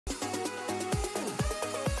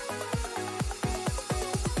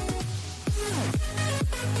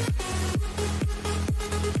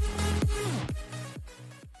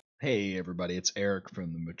Hey everybody, it's Eric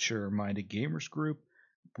from the Mature Minded Gamers group.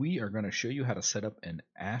 We are going to show you how to set up an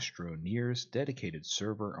Astroneer's dedicated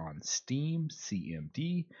server on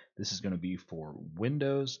steamcmd. This is going to be for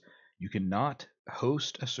Windows. You cannot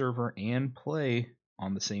host a server and play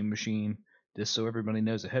on the same machine. Just so everybody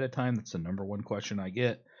knows ahead of time, that's the #1 question I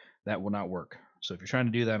get. That will not work. So if you're trying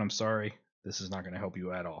to do that, I'm sorry. This is not going to help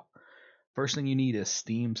you at all. First thing you need is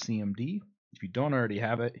steamcmd. If you don't already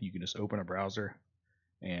have it, you can just open a browser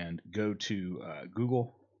and go to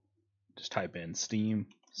Google. Just type in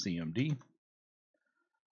steamcmd.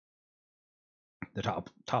 The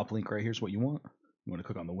top link right here is what you want. You want to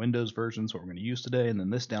click on the Windows version, so what we're going to use today, and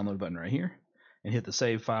then this download button right here, and hit the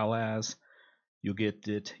save file as. You'll get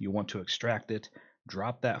it. You want to extract it.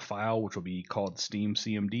 Drop that file, which will be called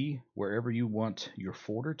steamcmd, wherever you want your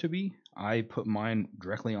folder to be. I put mine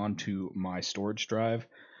directly onto my storage drive.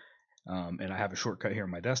 And I have a shortcut here on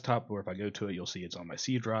my desktop where if I go to it, you'll see it's on my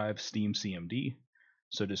C drive, steamcmd.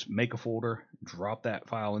 So just make a folder, drop that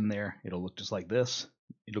file in there. It'll look just like this.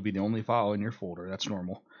 It'll be the only file in your folder. That's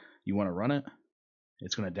normal. You want to run it.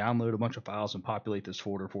 It's going to download a bunch of files and populate this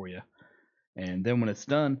folder for you. And then when it's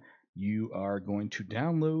done, you are going to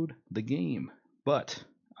download the game. But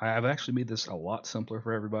I have actually made this a lot simpler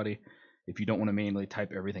for everybody. If you don't want to manually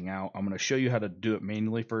type everything out, I'm going to show you how to do it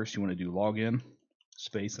manually first. You want to do login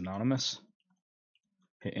space anonymous,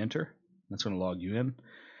 hit enter. That's going to log you in.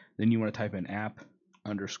 Then you want to type in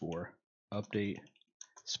app_update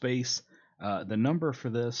space. The number for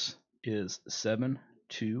this is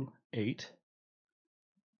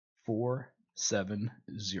 728470. And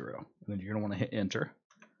then you're going to want to hit enter.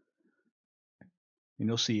 And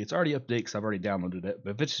you'll see it's already updated because I've already downloaded it. But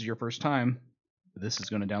if this is your first time, this is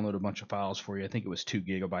going to download a bunch of files for you. I think it was 2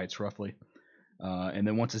 gigabytes roughly. And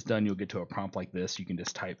then once it's done, you'll get to a prompt like this. You can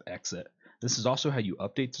just type exit. This is also how you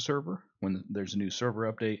update the server when there's a new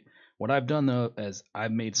server update. What I've done though is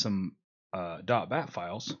I've made some .bat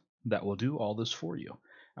files that will do all this for you.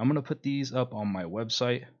 I'm going to put these up on my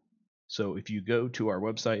website. So if you go to our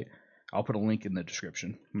website, I'll put a link in the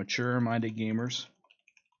description.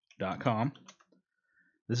 maturemindedgamers.com.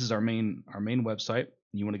 This is our main website.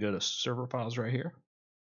 You want to go to server files right here.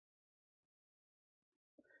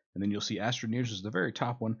 And then you'll see Astroneers is the very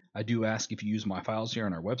top one. I do ask if you use my files here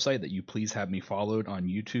on our website that you please have me followed on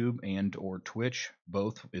YouTube and or Twitch.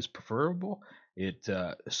 Both is preferable. It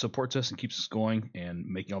supports us and keeps us going and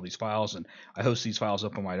making all these files. And I host these files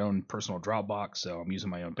up on my own personal Dropbox, so I'm using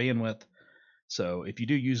my own bandwidth. So if you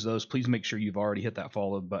do use those, please make sure you've already hit that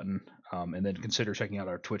follow button, and then consider checking out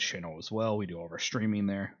our Twitch channel as well. We do all of our streaming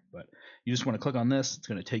there. But you just want to click on this. It's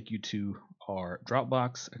going to take you to our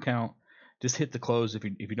Dropbox account. Just hit the close. If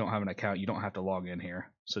you don't have an account, you don't have to log in here.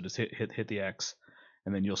 So just hit the X,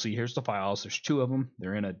 and then you'll see here's the files. There's 2 of them.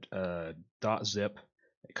 They're in a .zip.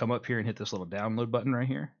 Come up here and hit this little download button right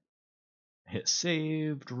here. Hit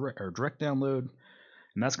save or direct download,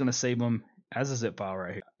 and that's going to save them as a zip file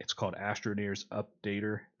right here. It's called Astroneers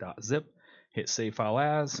updater.zip. Hit save file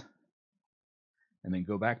as, and then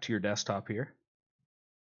go back to your desktop here.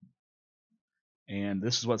 And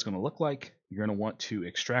this is what it's going to look like. You're going to want to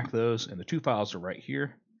extract those, and the 2 files are right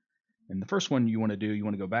here. And the first one you want to do, you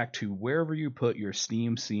want to go back to wherever you put your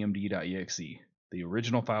steamcmd.exe, the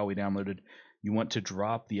original file we downloaded. You want to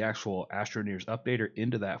drop the actual Astroneers updater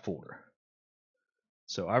into that folder.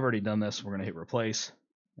 So I've already done this. We're going to hit replace,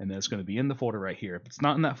 and then it's going to be in the folder right here. If it's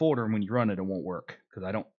not in that folder, when you run it, it won't work because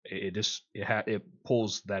I don't. It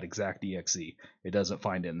pulls that exact exe. It doesn't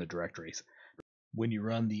find it in the directories. When you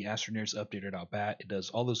run the Astroneers updater.bat, it does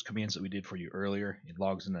all those commands that we did for you earlier. It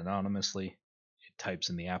logs in anonymously, it types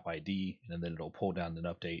in the app ID, and then it'll pull down an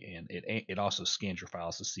update, and it also scans your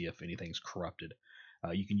files to see if anything's corrupted.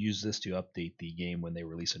 You can use this to update the game when they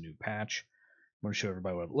release a new patch. I'm going to show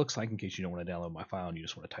everybody what it looks like in case you don't want to download my file and you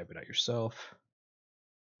just want to type it out yourself.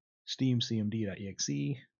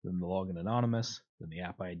 steamcmd.exe, then the login anonymous, then the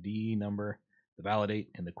app ID number, the validate,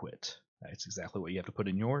 and the quit. That's exactly what you have to put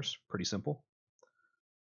in yours. Pretty simple.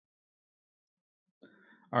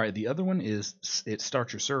 Alright, the other one is it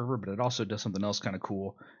starts your server, but it also does something else kind of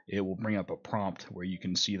cool. It will bring up a prompt where you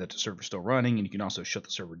can see that the server's still running, and you can also shut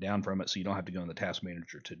the server down from it, so you don't have to go in the task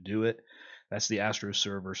manager to do it. That's the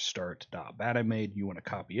AstroServerStart.bat I made. You want to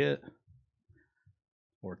copy it,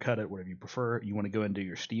 or cut it, whatever you prefer. You want to go into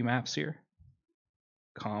your Steam apps here,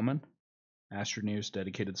 Common, Astroneers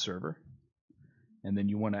Dedicated Server, and then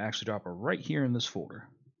you want to actually drop it right here in this folder.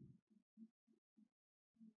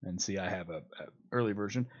 And see, I have a early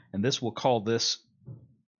version, and this will call this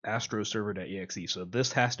AstroServer.exe. So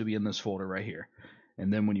this has to be in this folder right here.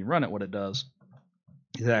 And then when you run it, what it does,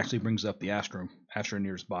 it actually brings up the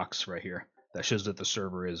Astroneers box right here. that shows that the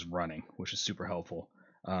server is running, which is super helpful.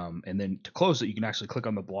 And then to close it, you can actually click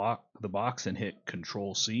on the box and hit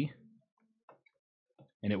Ctrl+C,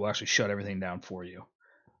 and it will actually shut everything down for you.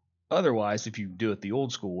 Otherwise, if you do it the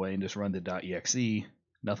old school way and just run the .exe,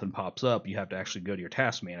 nothing pops up. You have to actually go to your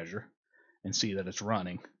task manager and see that it's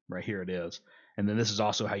running. Right here it is. And then this is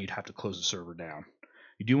also how you'd have to close the server down.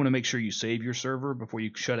 You do want to make sure you save your server before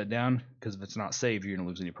you shut it down, because if it's not saved, you're going to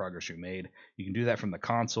lose any progress you made. You can do that from the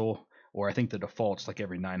console, or I think the default's like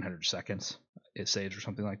every 900 seconds it saves or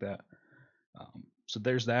something like that. So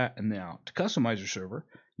there's that. And now to customize your server,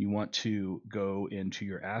 you want to go into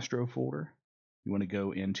your Astro folder. You want to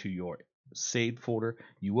go into your saved folder.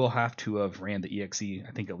 You will have to have ran the exe,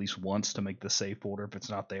 I think, at least once to make the save folder. If it's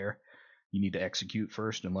not there, you need to execute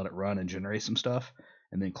first and let it run and generate some stuff,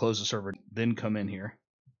 and then close the server. Then come in here,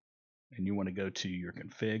 and you want to go to your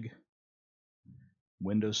config,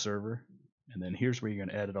 Windows Server, and then here's where you're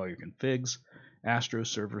going to edit all your configs.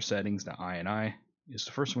 AstroServerSettings.ini is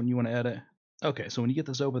the first one you want to edit. Okay, so when you get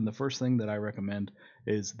this open, the first thing that I recommend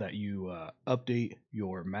is that you update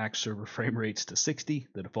your max server frame rates to 60.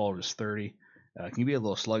 The default is 30. It can be a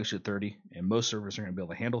little sluggish at 30, and most servers are going to be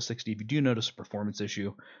able to handle 60. If you do notice a performance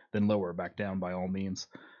issue, then lower it back down by all means.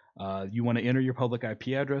 You want to enter your public IP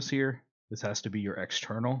address here. This has to be your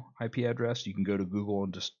external IP address. You can go to Google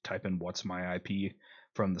and just type in what's my IP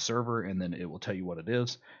from the server, and then it will tell you what it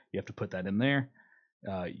is. You have to put that in there.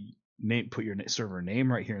 Put your server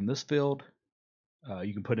name right here in this field.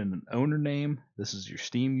 You can put in an owner name. This is your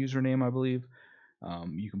Steam username, I believe.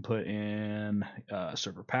 You can put in a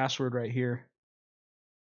server password right here.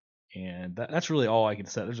 And that's really all I can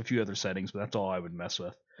set. There's a few other settings, but that's all I would mess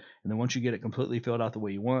with. And then once you get it completely filled out the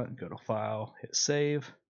way you want, go to File, hit Save.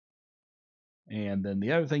 And then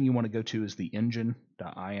the other thing you want to go to is the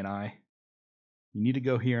Engine.ini. You need to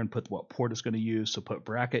go here and put what port it's going to use. So put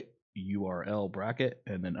bracket, URL bracket,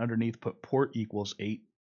 and then underneath put port equals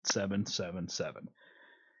 8777.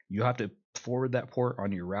 You have to forward that port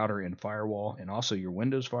on your router and firewall, and also your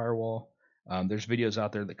Windows firewall. There's videos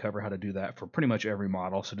out there that cover how to do that for pretty much every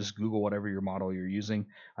model, so just Google whatever your model you're using.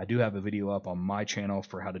 I do have a video up on my channel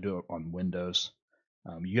for how to do it on Windows.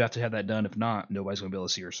 You have to have that done. If not, nobody's going to be able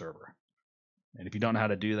to see your server. And if you don't know how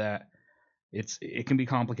to do that, it can be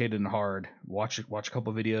complicated and hard. Watch a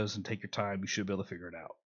couple videos and take your time. You should be able to figure it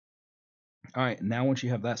out. All right, now once you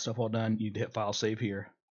have that stuff all done, you hit File, Save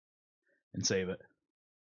here, and save it.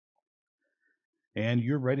 And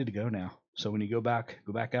you're ready to go now. So when you go back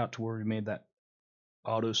out to where we made that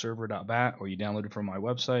AutoServer.bat, or you download it from my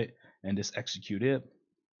website, and just execute it, and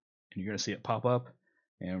you're going to see it pop up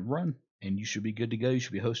and run, and you should be good to go. You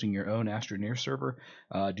should be hosting your own Astroneer server.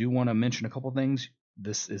 I do want to mention a couple things.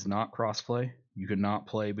 This is not crossplay. You cannot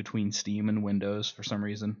play between Steam and Windows for some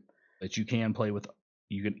reason, but you can play with.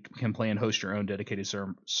 You can play and host your own dedicated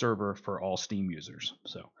server for all Steam users.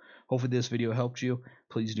 So hopefully this video helped you.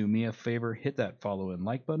 Please do me a favor, hit that follow and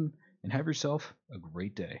like button, and have yourself a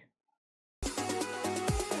great day.